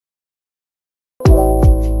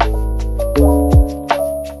Good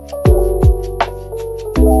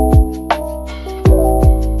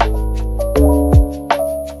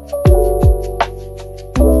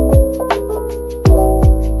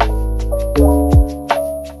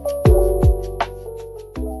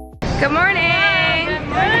morning!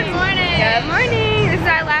 Good morning! Good morning! This is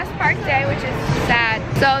our last park day, which is sad.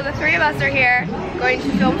 So the three of us are here, going to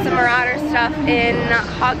film some Marauder stuff in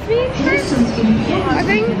Hogsmeade, I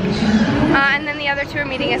think. And then the other two are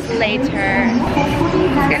meeting us later.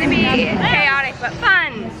 It's gonna be chaotic but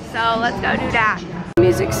fun, so let's go do that.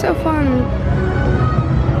 Music's so fun.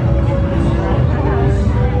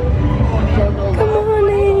 Good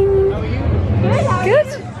morning! Good?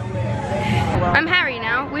 I'm Harry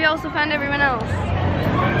now. We also found everyone else.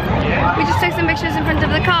 We just took some pictures in front of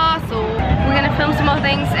the castle. We're gonna film some more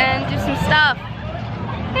things and do some stuff.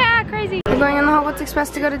 Yeah, crazy. We're going on the Hogwarts Express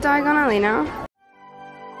to go to Diagon Alley now.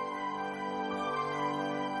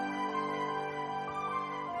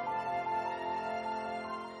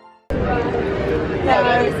 Hello.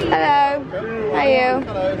 How are you?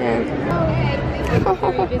 Hello. Yeah.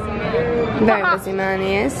 Very busy man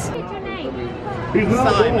he is. Simon.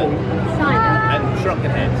 And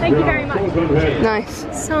Truckerhead. Thank you very much. Nice.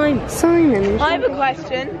 Simon. Simon. I have a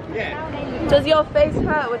question. Yeah. Does your face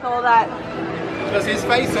hurt with all that? Does his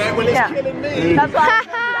face hurt? Well, it's killing me. That's what I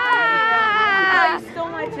was you stole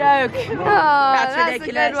my joke. Oh, that's a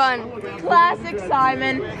ridiculous. good one. Classic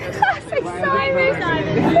Simon. Classic Simon.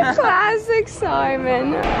 Classic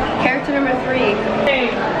Simon. Character number 3.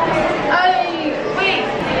 Wait.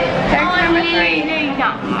 Character number 3.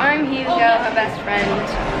 I'm Hugo, her best friend.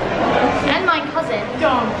 And my cousin.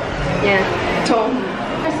 Yeah, Tom.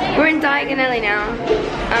 We're in Diagon Alley now.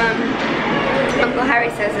 Uncle Harry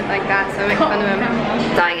says it like that, so I make fun of him.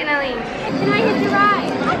 Diagon Alley. Can I hit the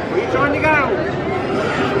ride? Where are you trying to go?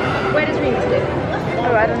 Where does Remus live?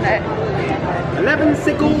 Oh, I don't know. 11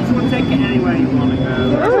 Sickles, we'll take it anywhere you want to go.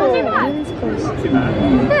 Oh, Not too bad.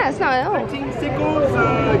 yeah, it's not at all. 15 Sickles,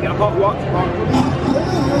 get a hot watch,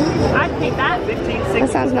 I'd pick that. 15 Sickles, That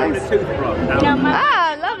sounds nice. and a toothbrush.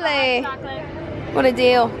 Ah, lovely. What a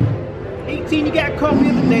deal. 18, you get a copy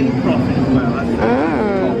of the Daily Prophet as well. That's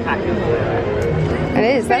Oh. a package there. It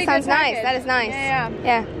is. That Pretty sounds good nice. package. That is nice. Yeah.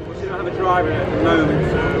 Yeah. We don't have a driver at the moment,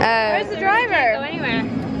 so Where's the driver? Go anywhere.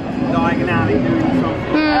 Diagon Alley doing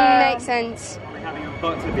something. Makes sense. Probably having a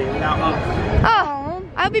butter beer without us. Oh,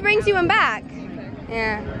 I hope he brings you one back.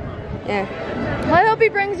 Yeah. Yeah. I hope he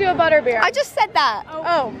brings you a butterbeer. I just said that.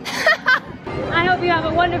 Oh. I hope you have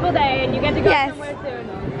a wonderful day and you get to go Yes. somewhere soon.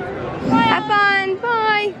 Have fun.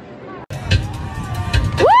 Bye.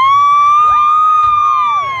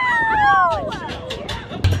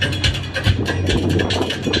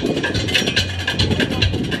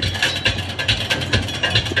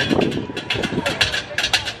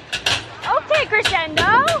 Okay,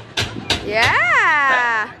 Crescendo.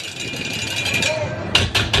 Yeah.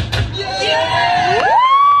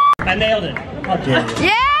 I nailed it. Oh, dear.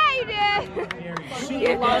 Yeah, you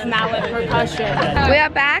did. Loves mallet percussion. We are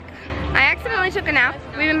back. I accidentally took a nap.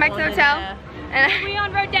 We went back to the hotel, and We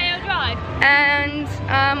on Rodeo Drive.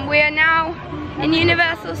 we are now in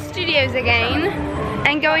Universal Studios again,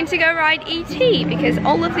 and going to go ride E.T. because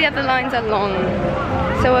all of the other lines are long.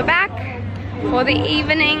 So we're back for the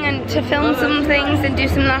evening and to film some things and do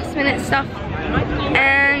some last minute stuff.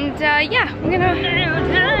 And yeah, we're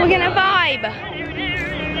gonna vibe.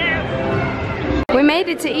 We made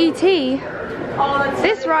it to E.T.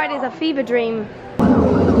 This ride is a fever dream. We're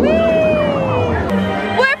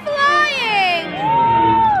flying!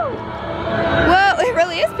 Whoa, it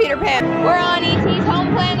really is Peter Pan. We're on E.T.'s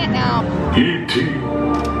home planet now. E.T.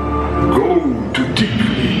 Go to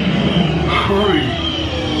Disney. Hurry.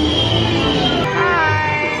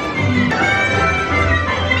 Hi.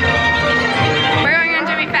 We're going on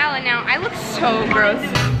Jimmy Fallon now. I look so gross.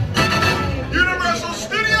 Universal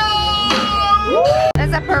Studios!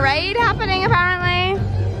 There's a parade happening apparently.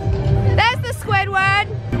 There's the Squidward.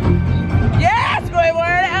 Yeah,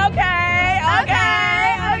 Squidward. Okay.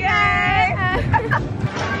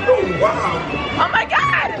 Oh, wow. Oh my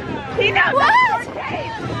God! He knows What? our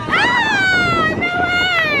taste. Ah, no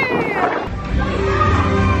way!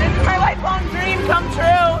 This is my lifelong dream come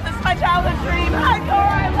true. This is my childhood dream. Hi,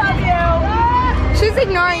 Cora. I love you. She's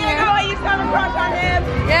ignoring I know you. I used to have a crush on him.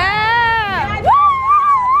 Yeah!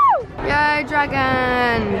 Woo! Yay,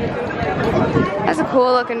 dragon! That's a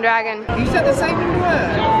cool looking dragon. You said the same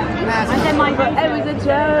word. I said mine, but It was a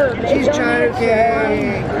joke. She's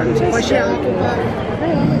joking. Was she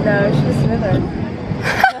No, she's Slytherin.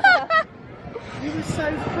 You were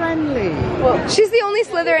so friendly. She's the only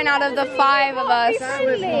Slytherin out of the 5 of us. That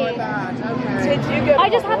was my bad. Okay. Did you go to I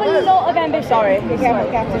just have a lot of ambition. Sorry, be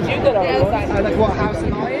careful, Captain. Did you go to Hogwarts? Like what house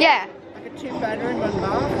am I in? Yeah. Like a 2-bedroom, 1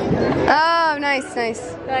 bath. Oh, nice.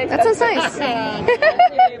 That sounds nice.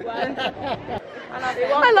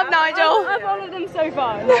 I love Nigel. I've followed them so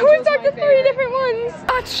far. We've talked to 3 different ones.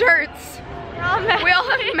 Oh, shirts. We all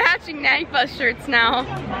have matching night bus shirts now.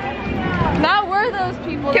 Now we're those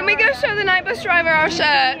people. Can we go show the night bus driver our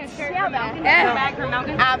shirts? Yeah.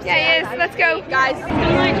 Yeah, yes, let's go. Guys.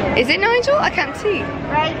 Is it Nigel? I can't see.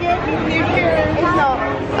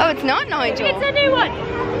 Oh, it's not Nigel. It's a new one.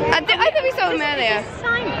 I thought we saw him earlier.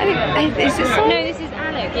 Simon. Is this Simon? No, this is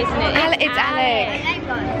Alec, isn't it? It's Alec.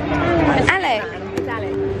 Alec.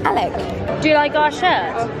 Alec. Do you like our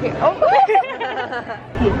shirt?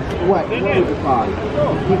 What is it called?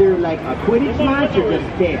 Either like a Quidditch match or just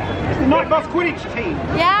dance? It's the Night Bus Quidditch team.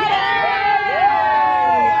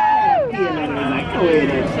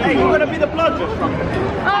 Hey, you're gonna be the bludger from it.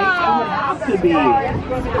 I would have to be. I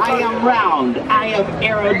am round. I am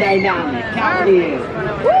aerodynamic. Count me in.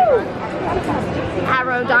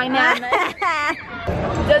 Aerodynamic.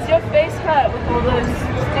 Does your face hurt with all those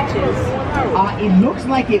stitches? It looks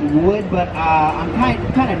like it would, but I'm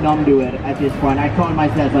kind of numb to it at this point. I call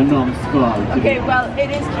myself a numbskull. Okay, well,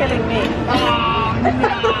 it is killing me.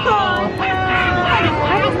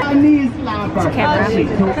 My knee is slapper. Okay,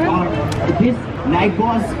 so this night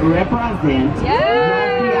bus represents the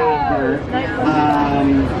actor.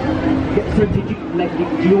 So did you like?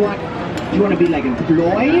 Do you want to be like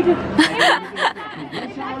employed?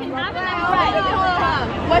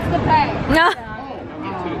 What's the pay? No.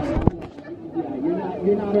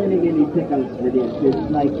 You're not earning any tickets for this. It's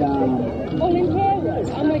like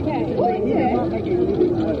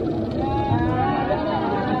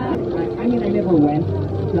I mean, I never went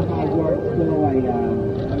to Hogwarts, so I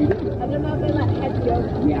don't know if they let heads go.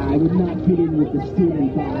 Yeah, I would not fit in with the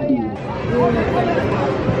student body.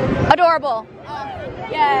 Adorable.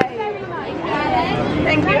 Yay.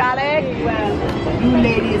 Thank you, Alec. You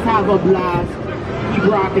ladies have a blast. Keep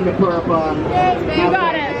rocking the purple. You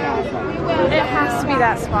got it. It has to be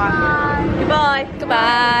that spot. Goodbye.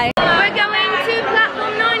 Goodbye. We're going to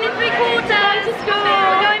platform 9 3/4 to school.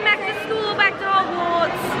 We're going back to school, back to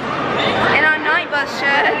Hogwarts. In our night bus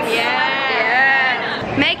shirts.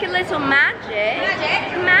 Yeah. Make a little magic.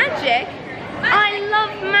 Magic? I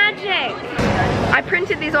love magic. I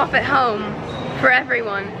printed these off at home for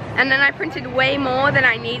everyone. And then I printed way more than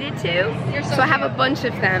I needed to. So I have a bunch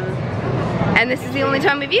of them. And this is the only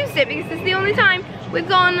time we've used it because this is the only time we've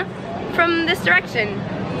gone from this direction.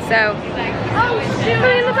 So,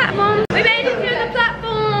 we're in the platform. We made it through the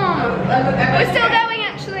platform. We're still going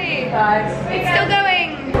actually. It's still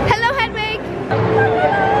going. Hello Hedwig.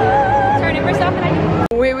 Turn it for stuff and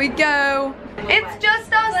here we go. It's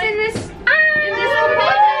just us in this little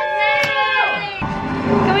podcast.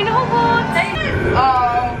 Going to Hogwarts.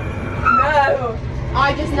 Oh, no.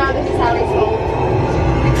 I just know this is Harry's fault.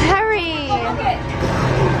 Harry.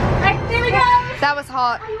 Right, there we go. That was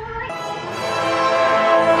hot.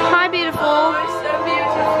 Hi, beautiful. Oh, so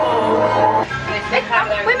beautiful.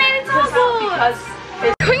 We made it to Hogwarts.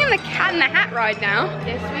 We're going on the Cat in the Hat ride now.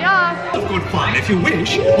 Yes, we are. Of good fun, if you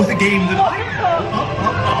wish, with a game that I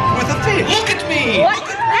with a fish. Look at me! What is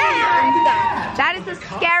that? That is the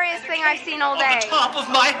scariest thing I've seen all day. Top of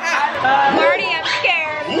my hat! Marty, I'm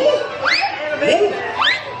scared.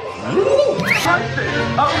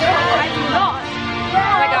 I do not.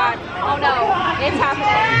 Oh my god. Oh no. It's happening.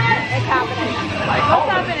 It's happening. What's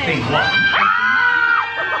happening?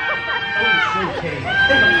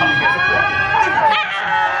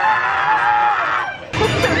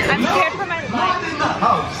 I'm scared for my life. In the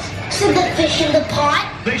house! Should the fish in the pot?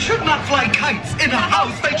 They should not fly kites! In a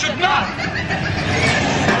house, they should not!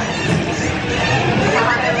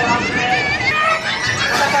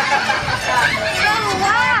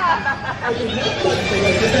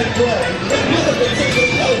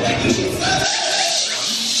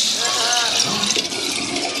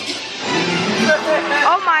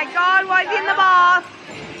 Oh my god, why is he in the bath?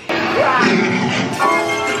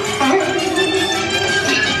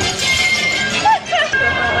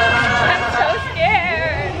 I'm so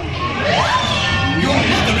scared. Your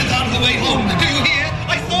mother is on her way home. Do you hear?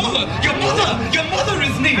 I saw her. Your mother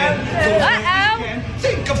is near. Uh-oh.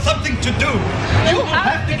 Think of something to do. You will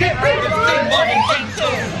have to get rid of Seymour and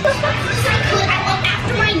Jane. I went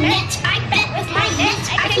after my net. I bet with my net.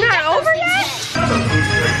 It's not over yet?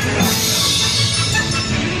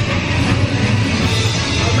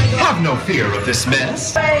 Have no fear of this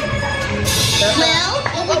mess. Well,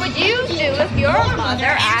 What would you do if your mother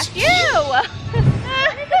asked you?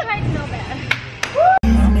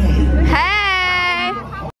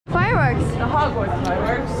 Hogwarts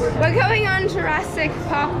fireworks. We're going on Jurassic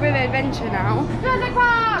Park River Adventure now. Jurassic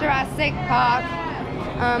Park! Jurassic Park.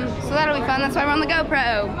 So that'll be fun, that's why we're on the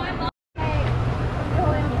GoPro.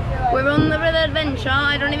 We're on the river adventure.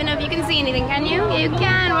 I don't even know if you can see anything, can you? You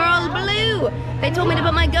can, we're all blue. They told me to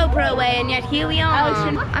put my GoPro away and yet here we are.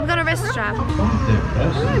 I've got a wrist strap.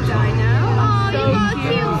 Hello, Dino. Oh, you got a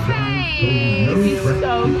cute face. He's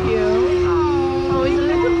so cute. Oh, he's a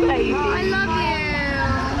little baby. I love you.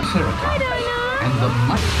 Hi, Dino. The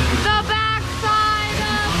backside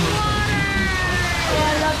of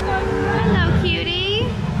water. Hello, cutie.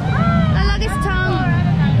 I love his tongue.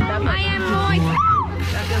 I am moist.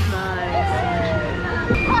 That is nice.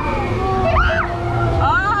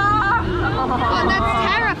 Oh, that's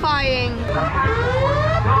terrifying.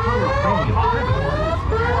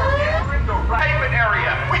 Pavement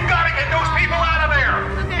area. We've got to get those people out of there.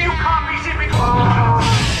 You copies if we...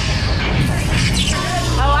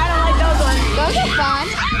 Oh, I don't like those ones. Those are fun.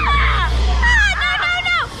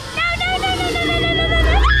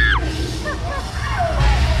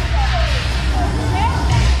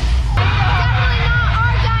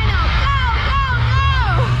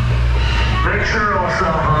 Make sure all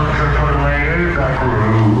cell phones are put away.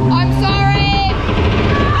 I'm sorry.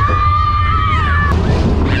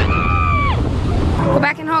 We're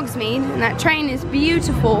back in Hogsmeade, and that train is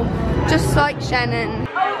beautiful, just like Shannon.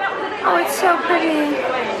 Oh, it's so pretty.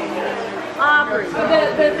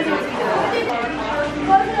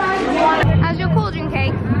 How's your cauldron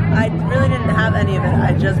cake? I really didn't have any of it.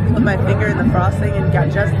 I just put my finger in the frosting and got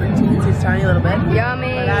just the teensy tiny little bit.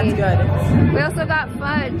 Yummy. But that's good. We also got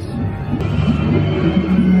fudge.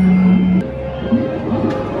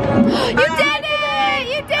 You did it!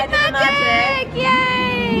 You did magic!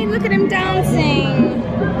 Yay! Look at him dancing.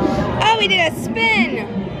 Oh, we did a spin.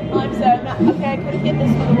 I'm sorry, okay, I couldn't get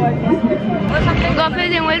this for the work. Got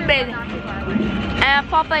food in Woodbridge and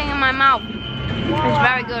popping in my mouth. It's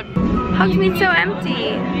very good. Hogsmeade's so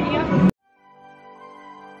empty.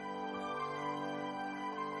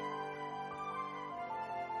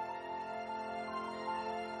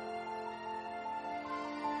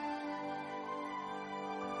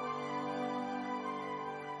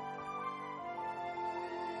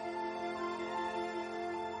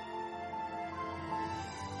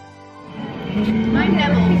 My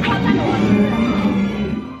devil.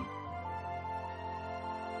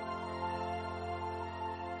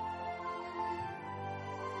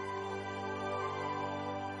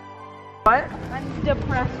 What? I'm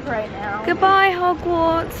depressed right now. Goodbye,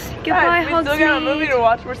 Hogwarts. Goodbye, We still got a movie to Hogsmeade.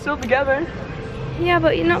 watch. We're still together. Yeah,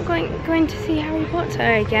 but you're not going to see Harry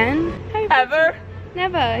Potter again. Harry Ever?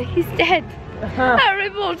 Never. He's dead. Harry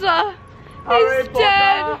Potter. Harry He's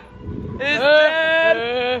dead. Is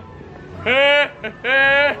dead.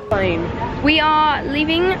 Plane. We are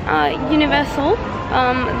leaving Universal,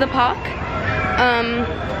 the park.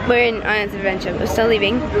 We're in Islands of Adventure, but we're still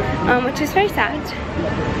leaving, which is very sad.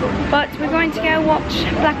 But we're going to go watch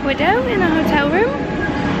Black Widow in a hotel room,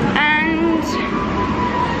 and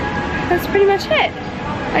that's pretty much it.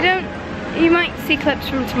 You might see clips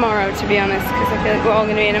from tomorrow, to be honest, because I feel like we're all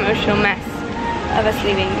going to be an emotional mess of us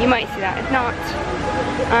leaving. You might see that. If not,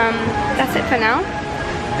 that's it for now.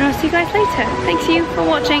 And I'll see you guys later. Thanks you for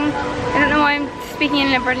watching. I don't know why I'm speaking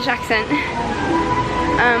in a British accent.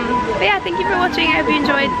 But yeah, thank you for watching. I hope you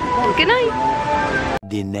enjoyed. Good night.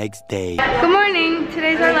 The next day. Good morning.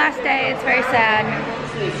 Today's our last day. It's very sad.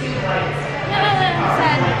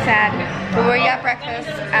 Sad. But we're at breakfast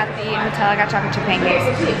at the hotel. I got chocolate chip pancakes.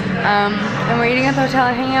 And we're eating at the hotel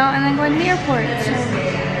and hanging out and then going to the airport. So.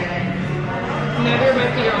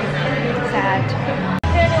 Sad.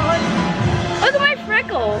 Look at my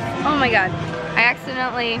freckles. Oh my god. I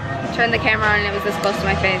accidentally turned the camera on and it was this close to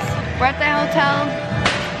my face. We're at the hotel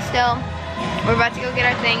still. We're about to go get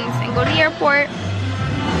our things and go to the airport.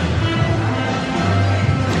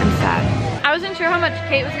 I'm sad. I wasn't sure how much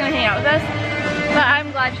Kate was gonna hang out with us, but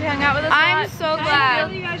I'm glad she hung out with us. I'm so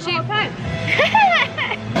glad.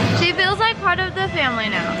 She feels like part of the family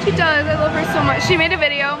now. She does. I love her so much. She made a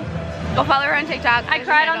video. Go follow her on TikTok. I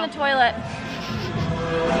cried on the toilet.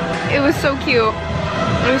 It was so cute.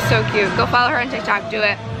 It was so cute. Go follow her on TikTok. Do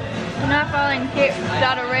it. I'm not following Kate.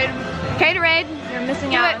 Caterade. You're missing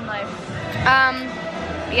Do out it. in life.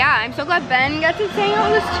 Yeah, I'm so glad Ben got to hang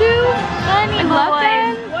out with us too. I love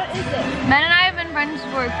Ben. What is it? Ben and I have been friends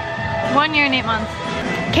for 1 year and 8 months.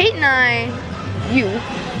 Kate and I,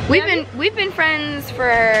 we've been friends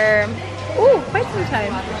for Quite some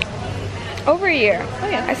time. over a year. Oh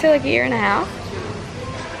yeah. I say like a year and a half.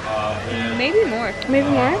 Maybe more. Maybe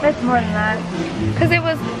more. That's more than that. Because it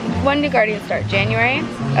was, when did Guardians start? January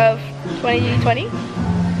of 2020?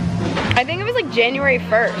 I think it was like January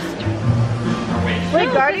 1st.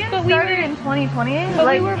 Wait, Guardians started in 2020? But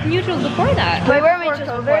we were mutuals before that. We were mutuals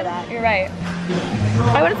COVID? before that. You're right.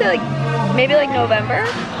 I would say like, maybe like November.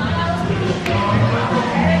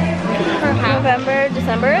 November,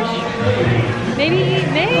 December-ish. Maybe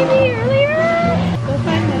earlier. We'll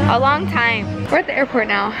find out. A long time. We're at the airport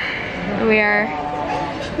now. We are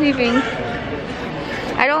leaving.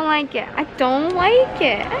 I don't like it. I don't like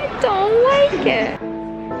it. I don't like it.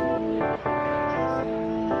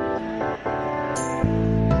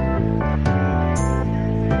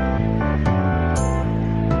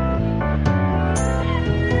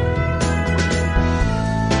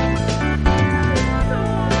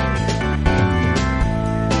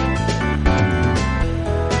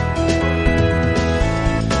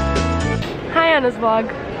 Hi, Anna's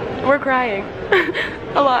vlog. We're crying.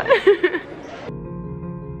 A lot.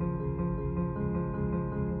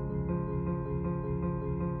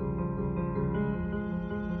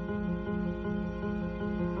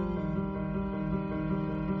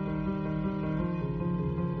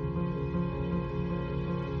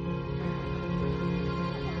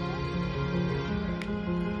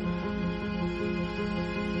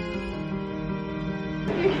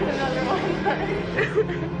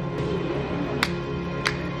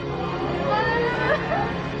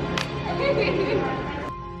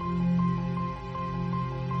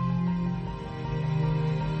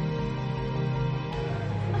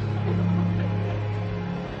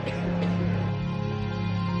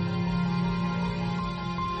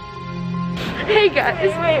 Hey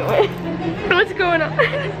guys, wait. What's going on? I'm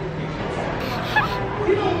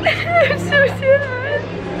so sad.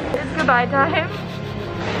 It's goodbye time.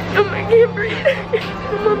 Oh, I can't breathe.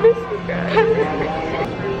 I'm gonna miss you guys.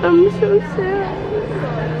 I'm so sad.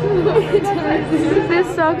 This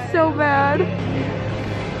sucks so bad.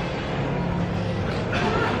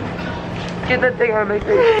 Get that thing on my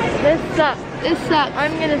face. This sucks. This sucks.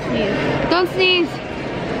 I'm gonna sneeze. Don't sneeze.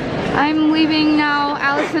 I'm leaving now.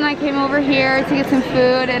 Alex and I came over here to get some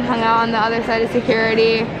food and hung out on the other side of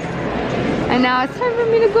security. And now it's time for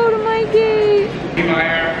me to go to my gate. Be my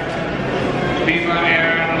airline.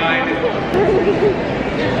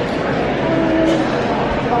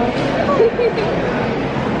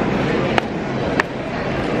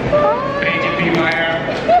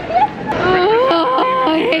 Oh, I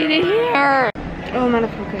hate it here. Oh, I'm out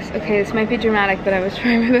of focus. Okay, this might be dramatic, but I was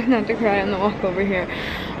trying my best not to cry on the walk over here.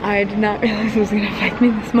 I did not realize it was gonna affect me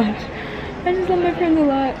this much. I just love my friends a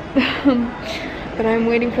lot. But I'm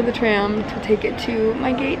waiting for the tram to take it to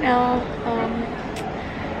my gate now.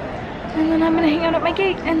 And then I'm gonna hang out at my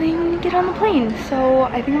gate and then get on the plane. So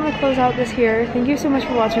I think I'm gonna close out this here. Thank you so much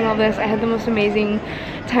for watching all this. I had the most amazing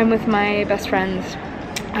time with my best friends.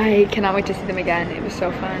 I cannot wait to see them again. It was so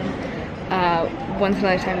fun. Once in a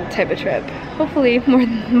lifetime type of trip. Hopefully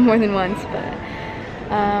more than once, but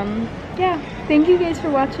yeah. Thank you guys for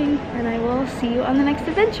watching and I will see you on the next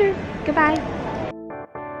adventure. Goodbye.